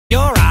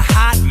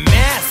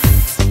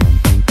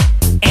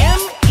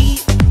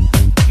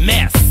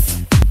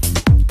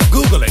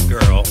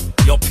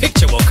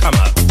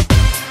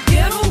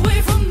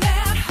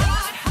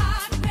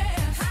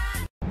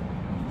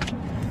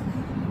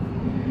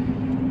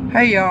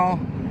Hey y'all.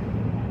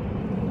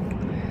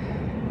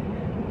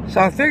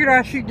 So I figured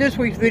I'd shoot this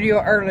week's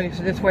video early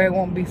so this way I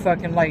won't be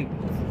fucking late.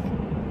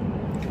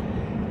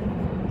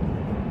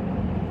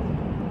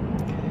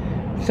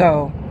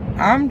 So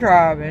I'm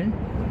driving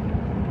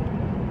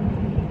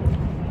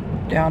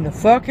down the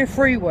fucking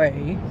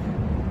freeway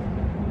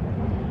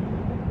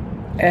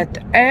at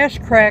the ass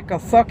crack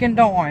of fucking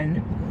dawn.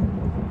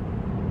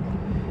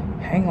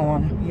 Hang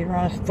on, get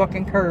around this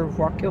fucking curve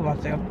before I kill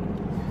myself.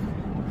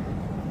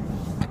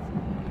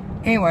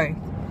 Anyway,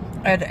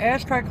 at the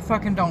ass crack of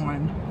fucking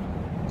dawn,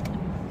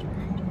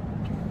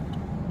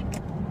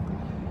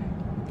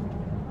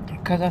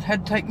 because I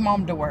had to take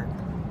Mom to work.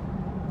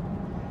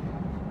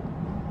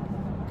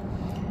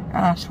 And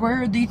I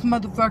swear these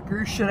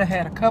motherfuckers should have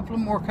had a couple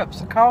of more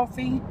cups of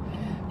coffee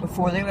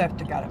before they left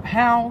the goddamn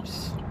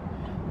house.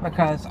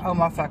 Because, oh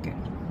my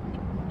fucking...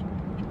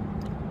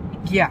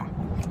 yeah,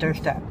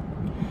 there's that.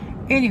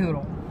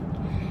 Anywho,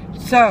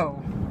 so...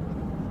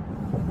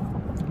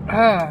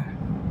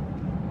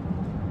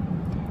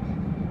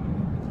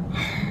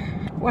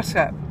 what's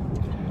up?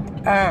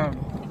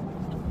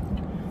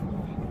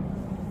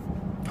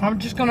 I'm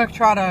just gonna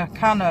try to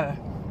kind of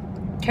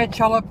catch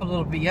y'all up a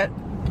little bit.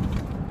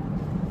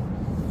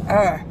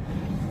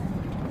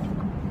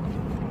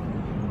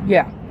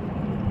 Yeah.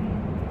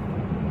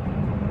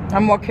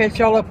 I'm gonna catch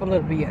y'all up a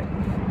little bit.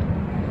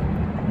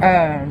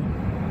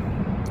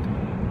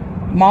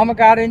 Mama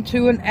got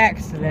into an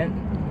accident.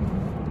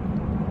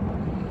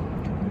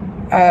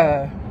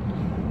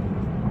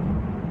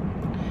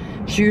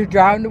 She was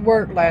driving to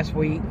work last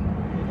week,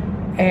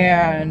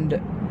 and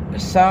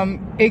some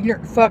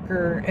ignorant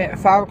fucker at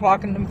 5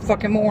 o'clock in the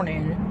fucking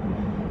morning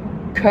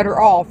cut her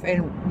off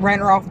and ran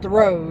her off the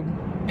road,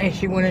 and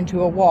she went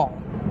into a wall.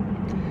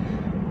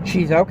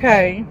 She's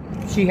okay.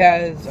 She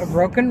has a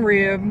broken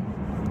rib,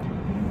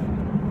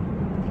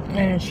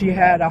 and she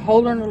had a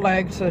hole in her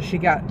leg, so she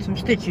got some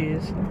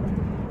stitches,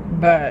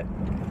 but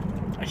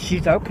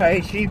she's okay.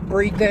 She's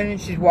breathing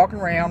and she's walking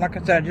around. Like I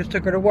said, I just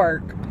took her to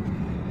work.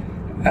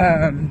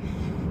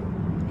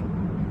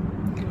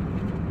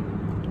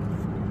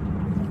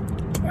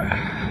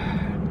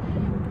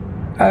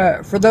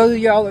 For those of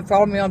y'all that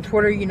follow me on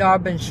Twitter, you know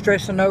I've been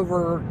stressing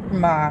over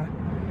my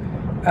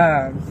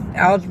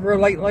algebra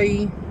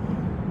lately.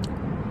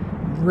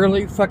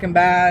 Really fucking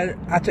bad.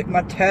 I took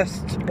my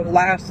test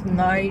last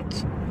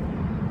night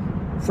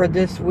for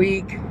this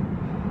week,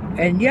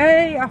 and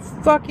yay, I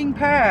fucking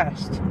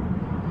passed.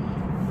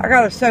 I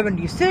got a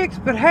 76,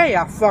 but hey,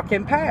 I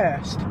fucking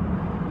passed.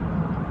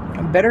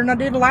 I'm better than I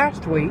did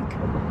last week.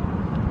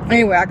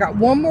 Anyway, I got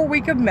one more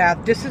week of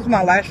math. This is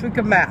my last week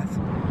of math.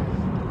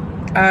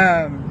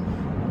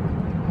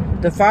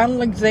 The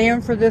final exam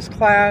for this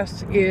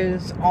class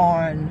is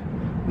on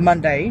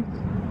Monday,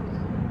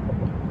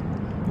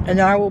 and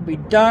I will be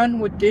done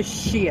with this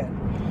shit.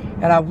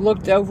 And I've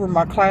looked over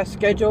my class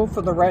schedule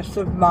for the rest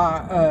of my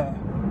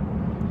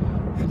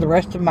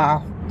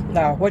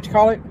what you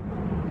call it?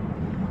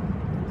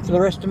 For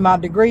the rest of my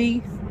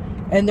degree,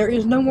 and there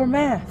is no more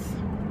math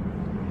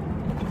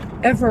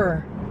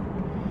ever.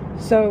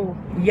 So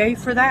yay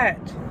for that.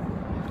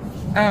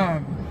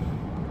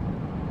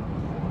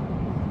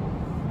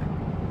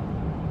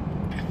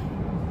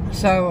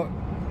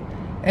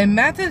 And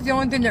math is the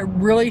only thing that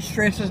really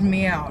stresses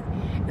me out,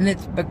 and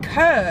it's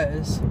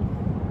because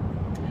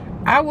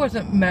I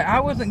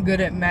wasn't good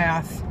at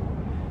math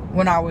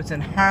when I was in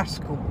high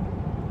school,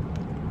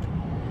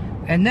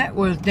 and that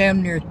was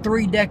damn near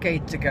 3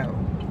 decades ago.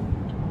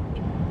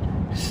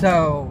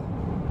 So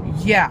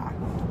yeah,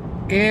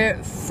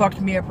 it fucked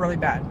me up really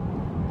bad.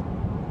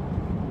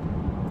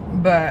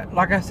 But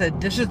like I said,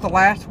 this is the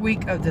last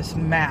week of this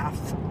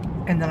math,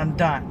 and then I'm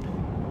done.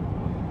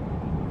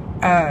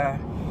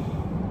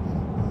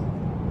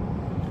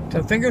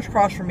 So fingers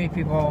crossed for me,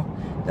 people,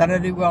 that I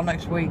do well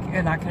next week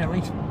and I can at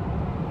least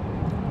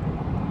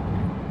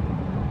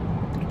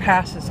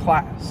pass this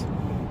class.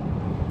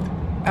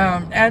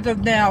 As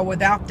of now,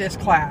 without this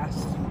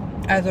class,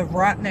 as of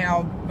right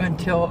now,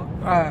 until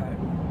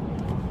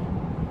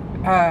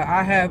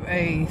I have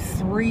a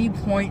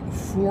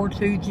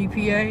 3.42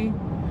 GPA,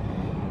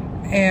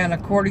 and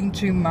according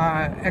to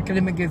my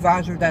academic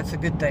advisor, that's a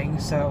good thing.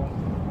 So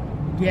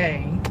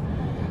yay.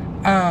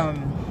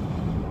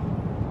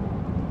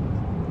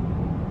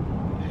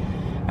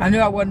 I knew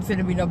I wasn't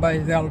finna be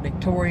nobody's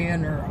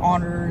valedictorian or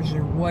honors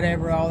or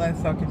whatever all that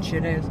fucking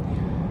shit is,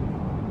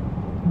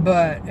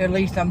 but at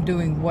least I'm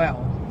doing well.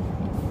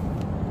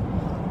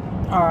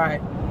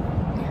 Alright,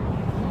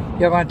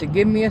 you're going to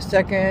give me a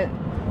second,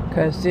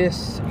 because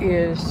this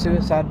is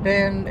Suicide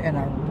Bend, and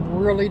I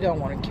really don't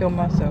want to kill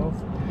myself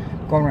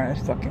going around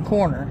this fucking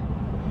corner.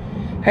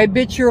 Hey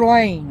bitch, your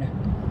lane.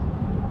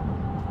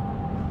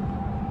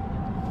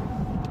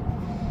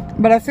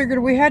 But I figured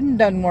we hadn't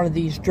done one of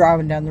these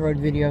driving down the road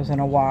videos in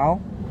a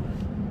while.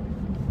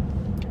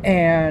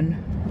 And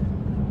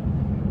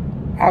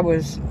I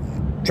was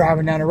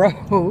driving down the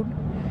road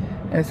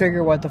and I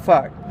figured, what the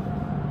fuck?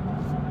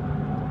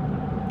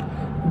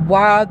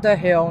 Why the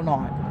hell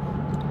not?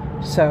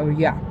 So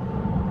yeah.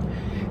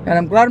 And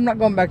I'm glad I'm not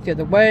going back the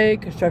other way,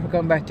 because traffic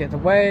going back the other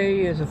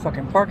way is a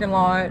fucking parking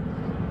lot.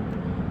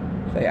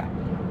 So yeah.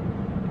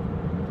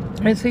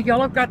 And see,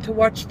 y'all have got to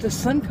watch the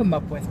sun come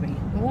up with me.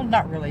 Well,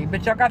 not really,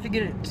 but y'all got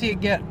to see it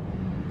get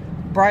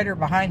brighter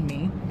behind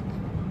me.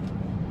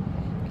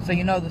 So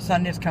you know the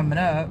sun is coming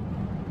up.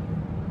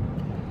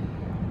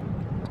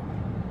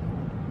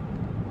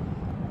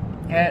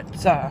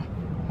 It's,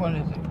 what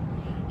is it?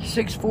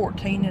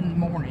 6:14 in the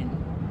morning.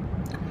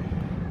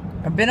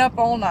 I've been up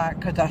all night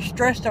because I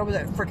stressed over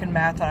that freaking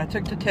math, and I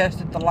took the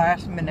test at the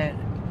last minute.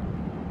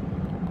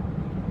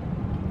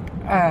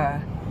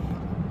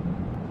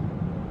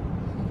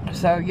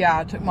 So yeah,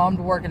 I took Mom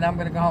to work, and I'm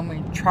going to go home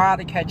and try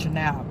to catch a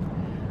nap.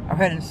 I've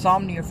had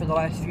insomnia for the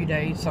last few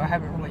days, so I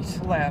haven't really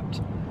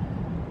slept.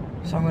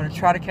 So I'm going to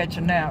try to catch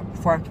a nap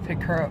before I have to pick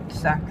her up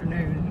this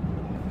afternoon.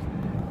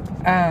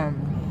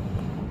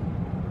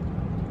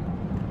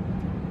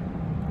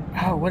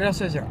 Oh, what else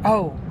is there?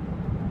 Oh,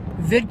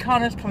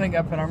 VidCon is coming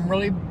up, and I'm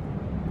really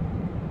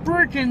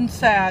freaking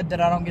sad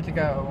that I don't get to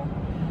go.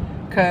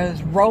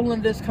 Because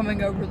Roland is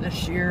coming over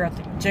this year. I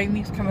think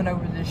Jamie's coming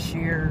over this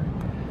year.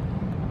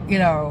 You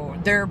know,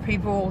 there are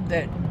people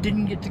that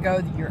didn't get to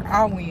go the year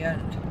I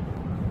went.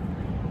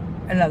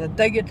 And now that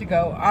they get to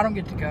go, I don't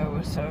get to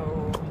go.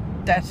 So,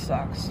 that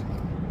sucks.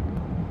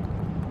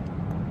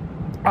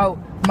 Oh,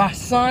 my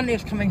son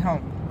is coming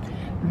home.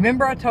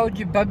 Remember I told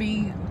you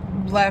Bubby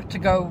left to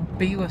go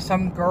be with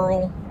some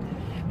girl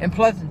in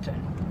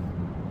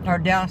Pleasanton, or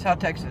down South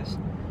Texas,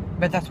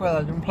 but that's where I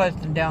live, in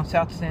Pleasanton, down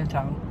south of San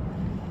Antonio.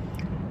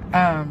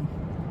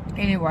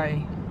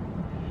 Anyway,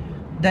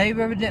 they've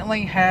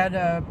evidently had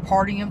a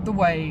parting of the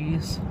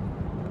ways.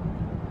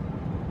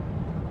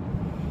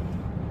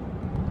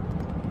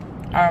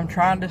 I'm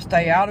trying to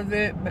stay out of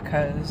it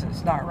because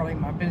it's not really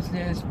my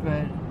business,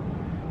 but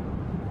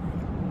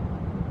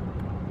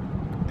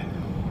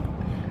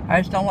I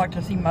just don't like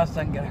to see my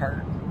son get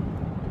hurt.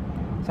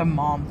 It's a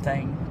mom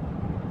thing.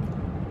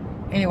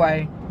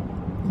 Anyway,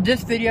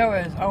 this video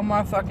is, oh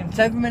my fucking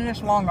 7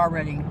 minutes long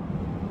already.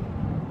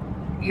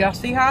 Y'all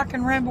see how I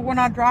can ramble when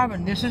I'm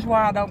driving? This is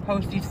why I don't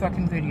post these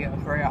fucking videos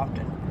very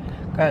often.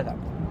 Because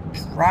I'm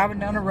driving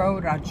down the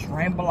road, I just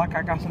ramble like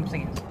I got some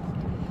sense.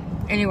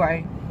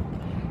 Anyway,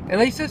 at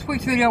least this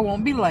week's video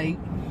won't be late.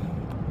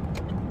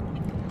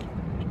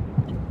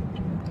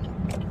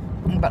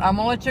 But I'm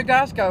going to let you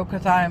guys go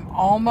because I am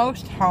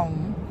almost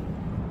home.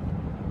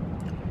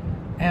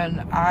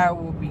 And I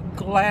will be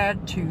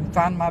glad to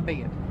find my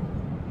bed.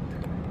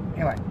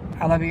 Anyway,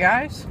 I love you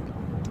guys.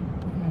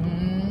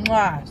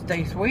 Mwah.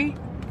 Stay sweet.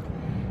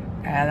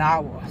 And I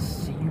will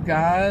see you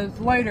guys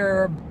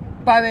later.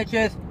 Bye,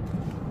 bitches.